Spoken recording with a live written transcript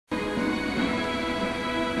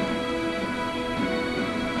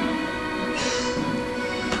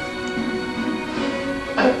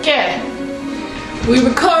Okay. We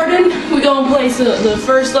recording. We gonna play the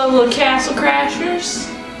first level of Castle Crashers.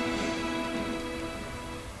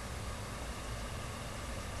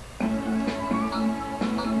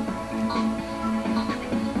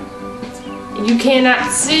 You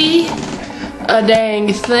cannot see a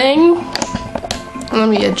dang thing. Let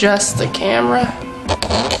me adjust the camera.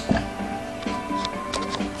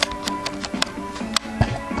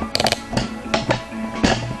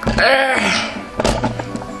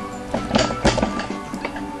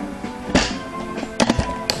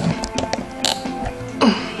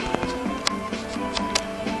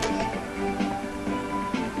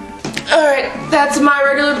 Alright, that's my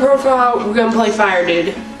regular profile. We're gonna play Fire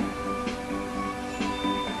Dude.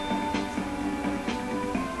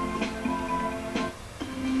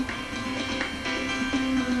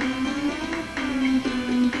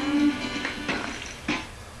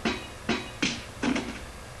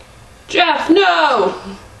 Jeff, no!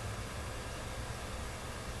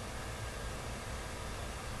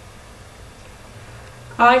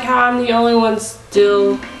 I like how I'm the only one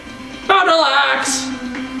still. Oh, relax!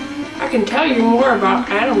 I can tell you more about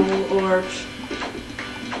animal orbs.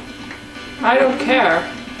 I don't care.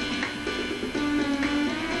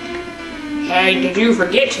 Hey, did you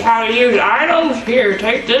forget how to use items? Here,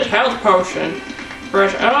 take this health potion.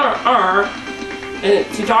 Press R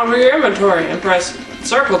to toggle your inventory and press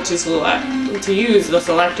circle to use the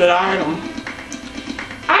selected item.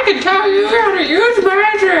 I can tell you how to use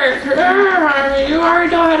magic! You already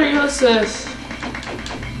know how to use this.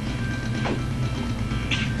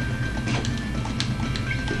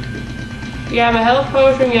 You have a health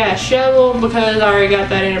potion, you got a shovel, because I already got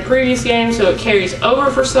that in a previous game, so it carries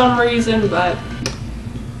over for some reason, but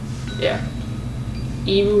yeah.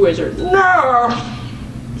 Evil wizard. No!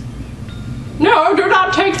 No, do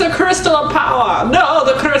not take the crystal of power! No,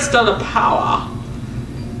 the crystal of power!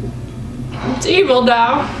 It's evil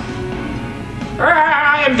now.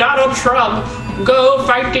 I am Donald Trump. Go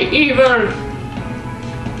fight the evil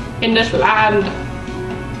in this land.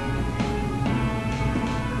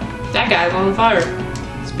 That guy's on fire.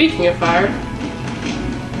 Speaking of fire,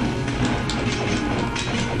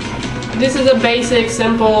 this is a basic,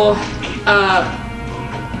 simple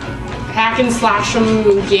hack and slash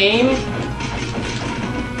 'em game.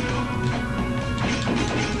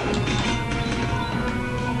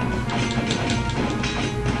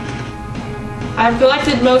 I've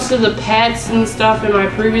collected most of the pets and stuff in my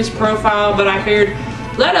previous profile, but I figured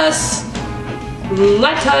let us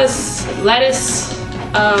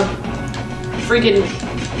freaking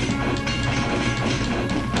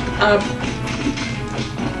oh,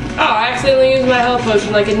 I accidentally used my health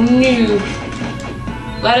potion like a noob.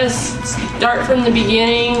 Let us start from the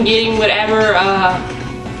beginning, getting whatever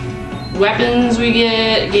weapons we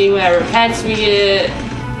get, getting whatever pets we get,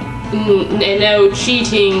 and no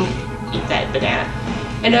cheating. Eat that banana.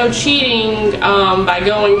 And no cheating by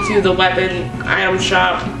going to the weapon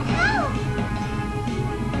shop,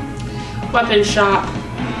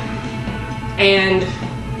 and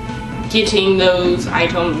getting those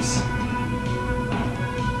items.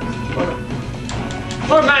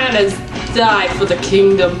 Poor man has died for the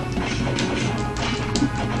kingdom.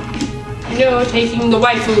 No, taking the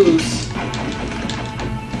waifus.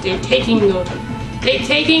 They're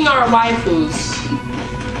taking our waifus.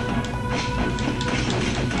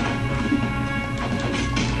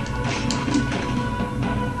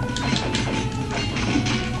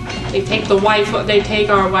 They take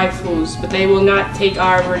our waifus, but they will not take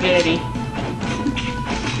our virginity.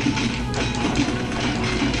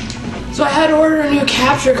 So I had to order a new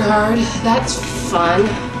capture card. That's fun.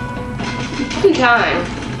 Fun time.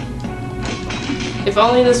 If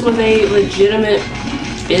only this was a legitimate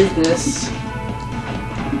business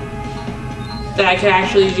that I could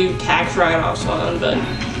actually do tax write-offs on, but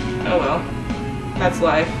oh well. That's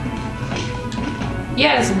life.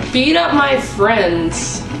 Yes, beat up my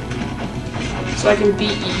friends. So I can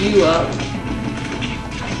beat you up.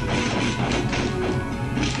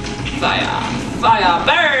 Fire! Fire!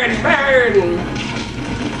 Burn! Burn!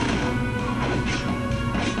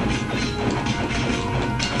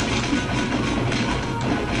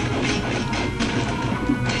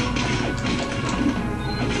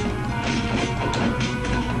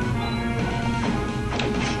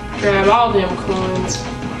 Grab all them coins.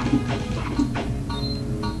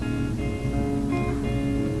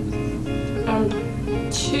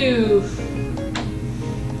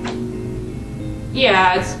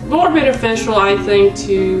 Yeah, it's more beneficial, I think,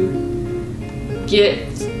 to get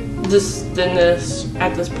this than this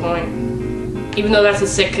at this point. Even though that's a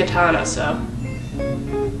sick katana, so.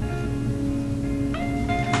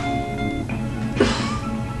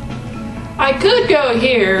 I could go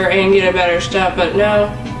here and get a better stuff, but no.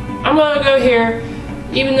 I'm gonna go here,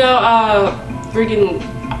 even though, freaking,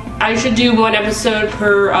 I should do one episode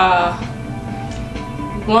per,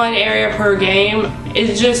 one area per game.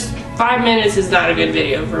 It's just 5 minutes is not a good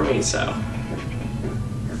video for me, so.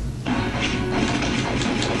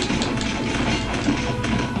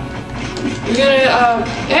 We're gonna,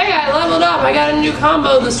 hey, I leveled up. I got a new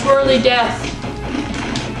combo, the Swirly Death.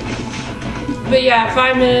 But yeah,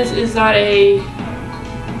 5 minutes is not a,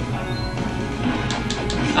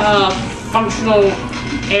 functional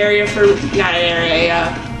area for, not an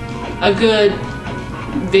area, a good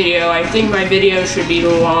video. I think my video should be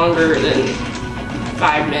longer than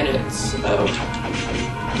 5 minutes,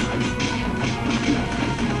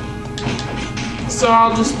 so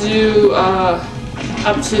I'll just do,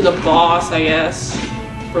 up to the boss, I guess,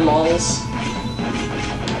 for lulz.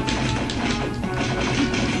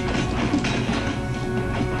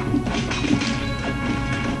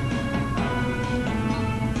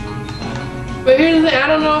 But here's the thing, I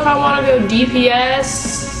don't know if I want to go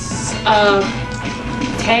DPS,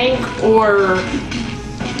 tank, or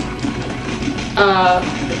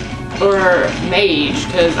mage,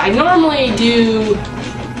 because I normally do,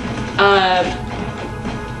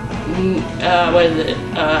 what is it,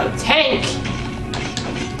 tank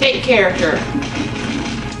character,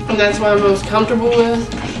 and that's what I'm most comfortable with.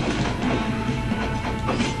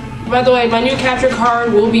 By the way, my new capture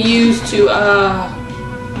card will be used to,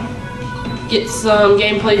 get some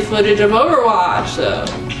gameplay footage of Overwatch, so.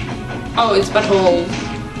 Oh, it's Butthole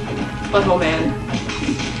Man.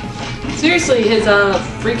 Seriously, his,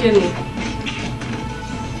 freaking,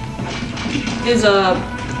 his,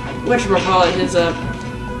 whatchamacallit,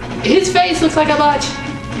 his face looks like a butt.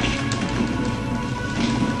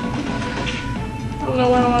 I don't know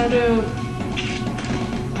what I want to do.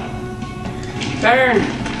 Burn.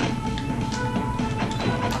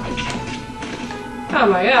 Oh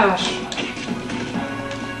my gosh.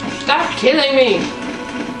 Stop killing me!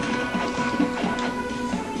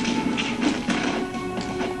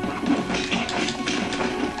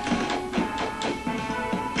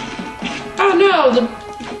 Oh no, the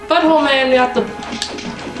Butthole Man got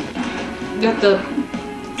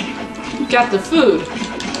the food.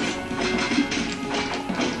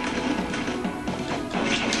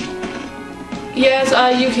 Yes,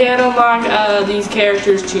 you can unlock these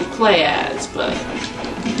characters to play as, but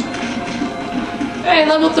hey,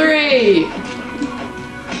 level 3!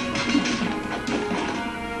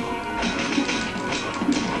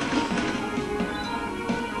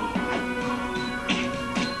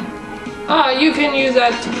 You can use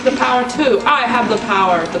the power too. I have the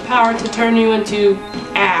power to turn you into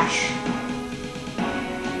ash.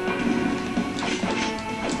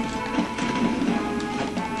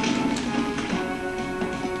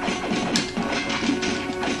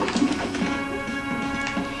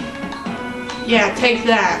 Yeah, take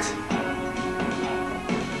that.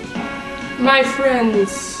 My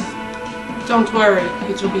friends, don't worry,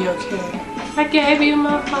 it'll be okay. I gave you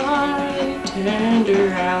my heart and you turned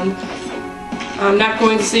around. I'm not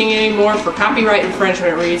going to sing anymore for copyright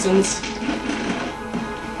infringement reasons.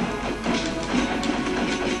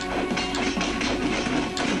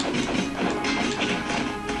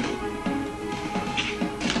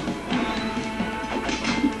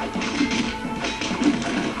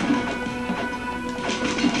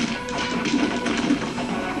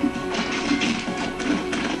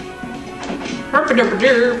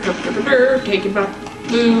 Taking my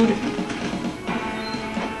food.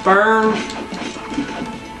 Burn.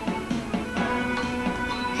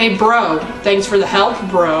 Hey bro, thanks for the help,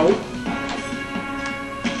 bro.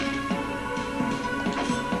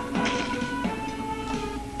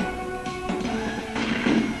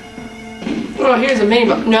 Oh, here's a mini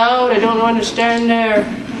box. No, I don't understand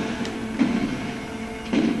there.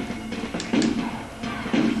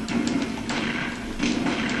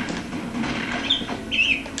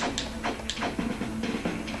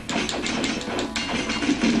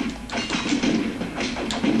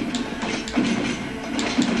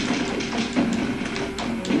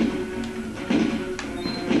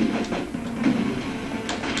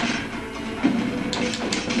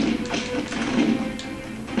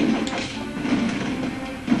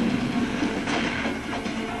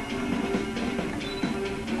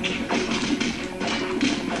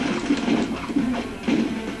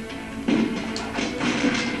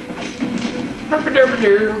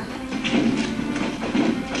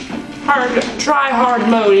 Try hard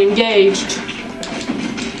mode engaged.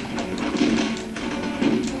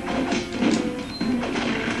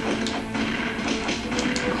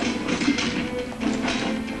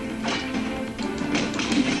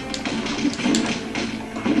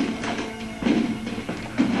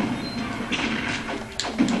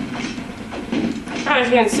 I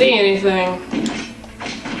can't see anything.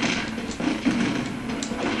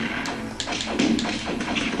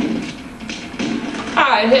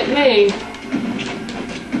 Ah, it hit me.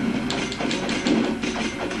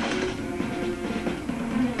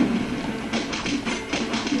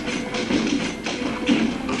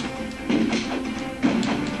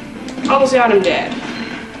 Almost got him dead.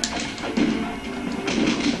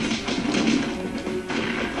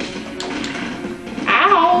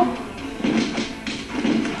 Ow!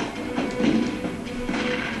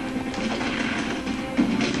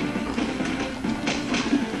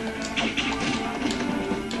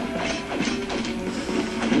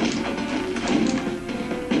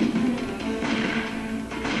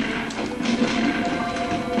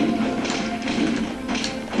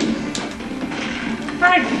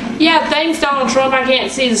 Yeah, thanks Donald Trump, I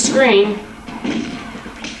can't see the screen.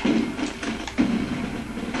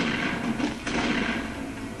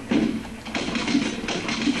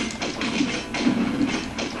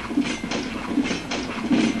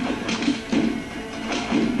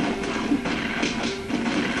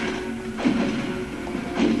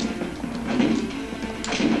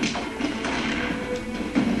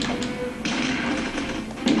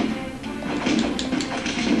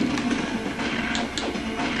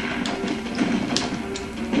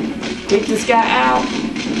 Take this guy out.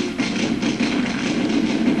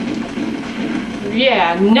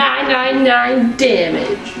 Yeah, 999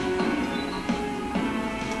 damage.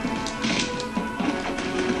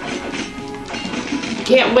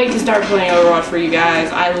 Can't wait to start playing Overwatch for you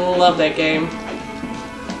guys. I love that game.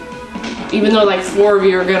 Even though like 4 of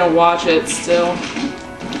you are gonna watch it still.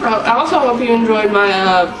 I also hope you enjoyed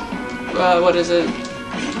my what is it?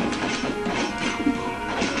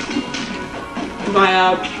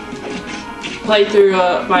 My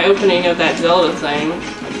playthrough, my opening of that Zelda thing.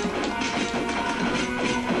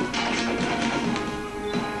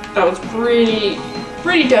 That was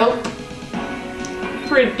pretty dope.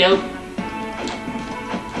 Pretty dope.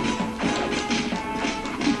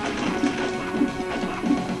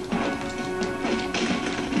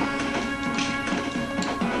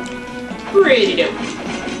 Pretty dope.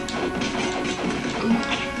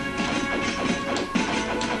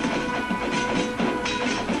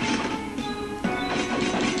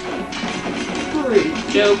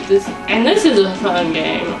 Dope. This is a fun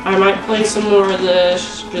game. I might play some more of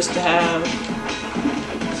this just to have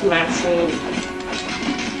some actual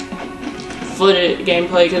footage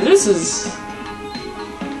gameplay,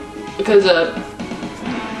 because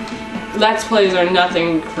Let's Plays are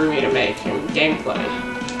nothing for me to make in gameplay.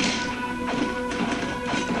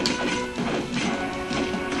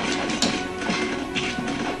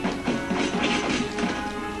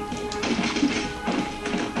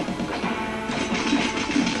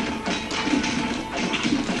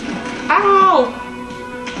 Ow!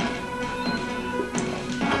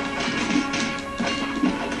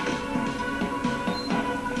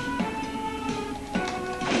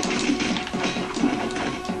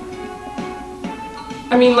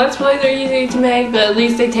 I mean, Let's Plays are easy to make, but at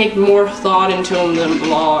least they take more thought into them than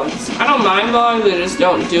vlogs. I don't mind vlogs, I just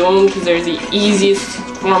don't do them because they're the easiest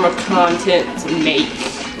form of content to make.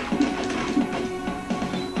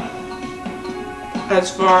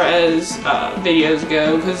 As far as videos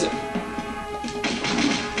go, because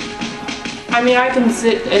I mean, I can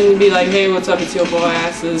sit and be like, hey, what's up, it's your boy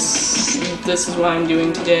Iceus. This is what I'm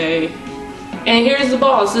doing today. And here's the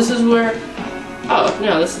boss. This is where... Oh,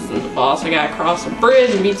 no, this isn't the boss. I gotta cross a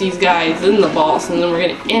bridge and beat these guys in the boss, and then we're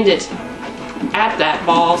gonna end it at that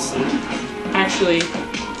boss and actually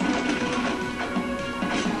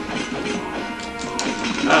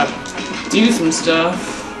do some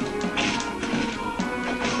stuff.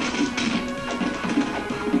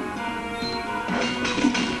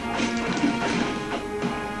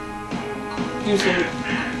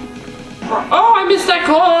 Oh, I missed that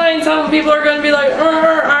coin! Some people are gonna be like,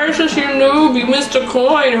 Iceus, you noob, you missed a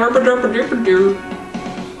coin. Herpa-derpa-derpa-doo.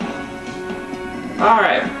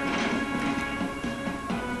 Alright.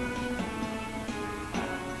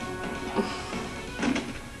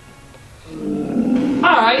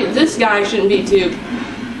 Alright, this guy shouldn't be too...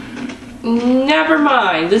 Never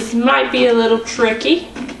mind, this might be a little tricky.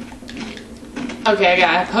 Okay, I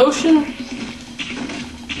got a potion.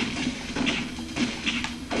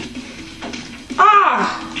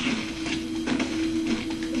 Ah!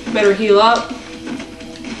 Better heal up.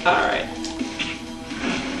 Alright.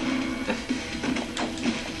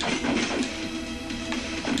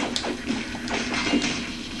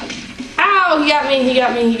 Ow! He got me, he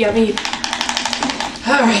got me, he got me.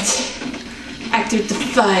 Alright. Activate the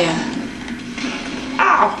fire.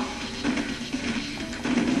 Ow!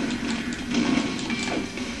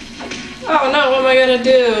 Oh no, what am I gonna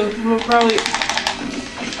do? I'm gonna probably...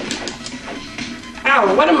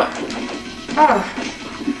 Ow, what am I... Ah.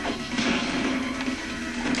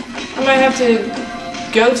 I might have to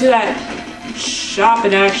go to that shop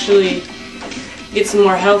and actually get some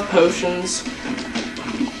more health potions.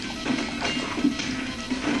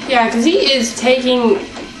 Yeah, because he is taking...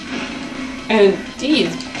 And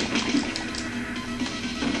indeed...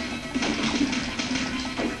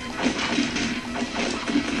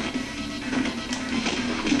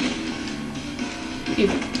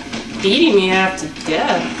 He's beating me half to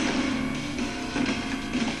death.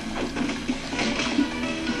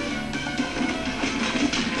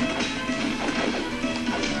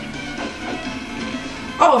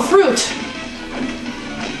 Oh, a fruit!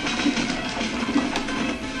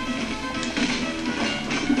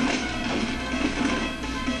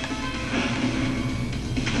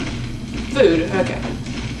 Food, okay.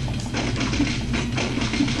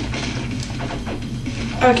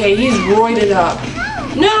 Okay, he's roided up.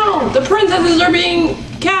 No! The princesses are being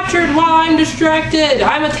captured while I'm distracted!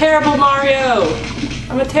 I'm a terrible Mario!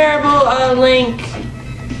 I'm a terrible, Link.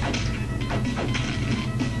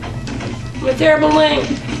 I'm a terrible Link.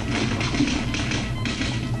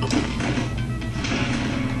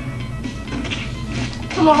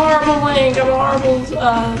 I'm a horrible Link. I'm a horrible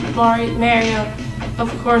Mario. Of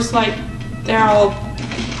course, like, they're all...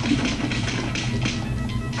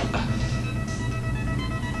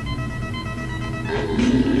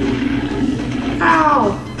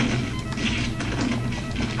 Ow!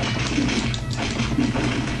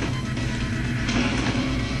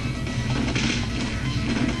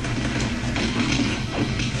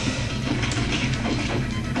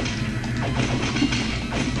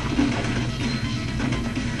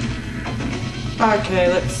 Okay,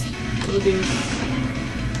 let's do this.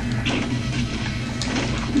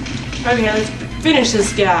 Okay, let's finish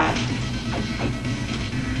this guy.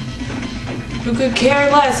 Who could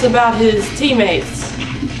care less about his teammates.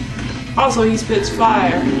 Also, he spits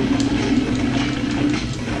fire.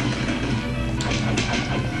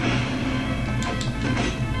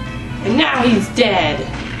 And now he's dead.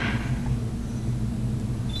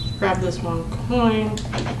 Grab this one coin.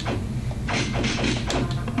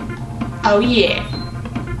 Oh yeah.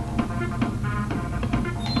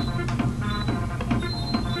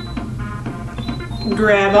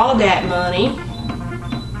 Grab all that money.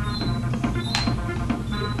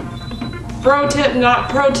 Pro tip, not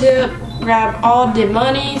pro tip. Grab all the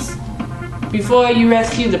monies before you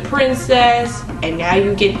rescue the princess. And now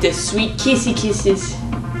you get the sweet kissy kisses.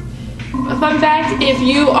 A fun fact, if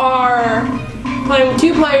you are playing with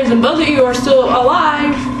 2 players and both of you are still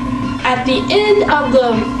alive, at the end of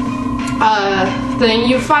the thing,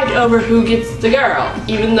 you fight over who gets the girl,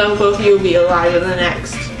 even though both of you will be alive in the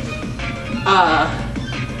next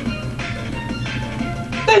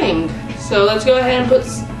thing. So let's go ahead and put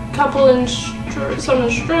a couple in some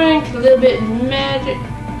in strength, a little bit in magic,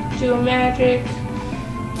 2 in magic,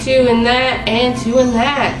 2 in that, and 2 in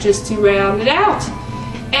that, just to round it out.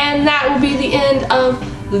 And that will be the end of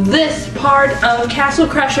this part of Castle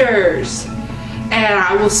Crushers. And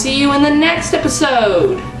I will see you in the next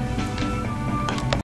episode.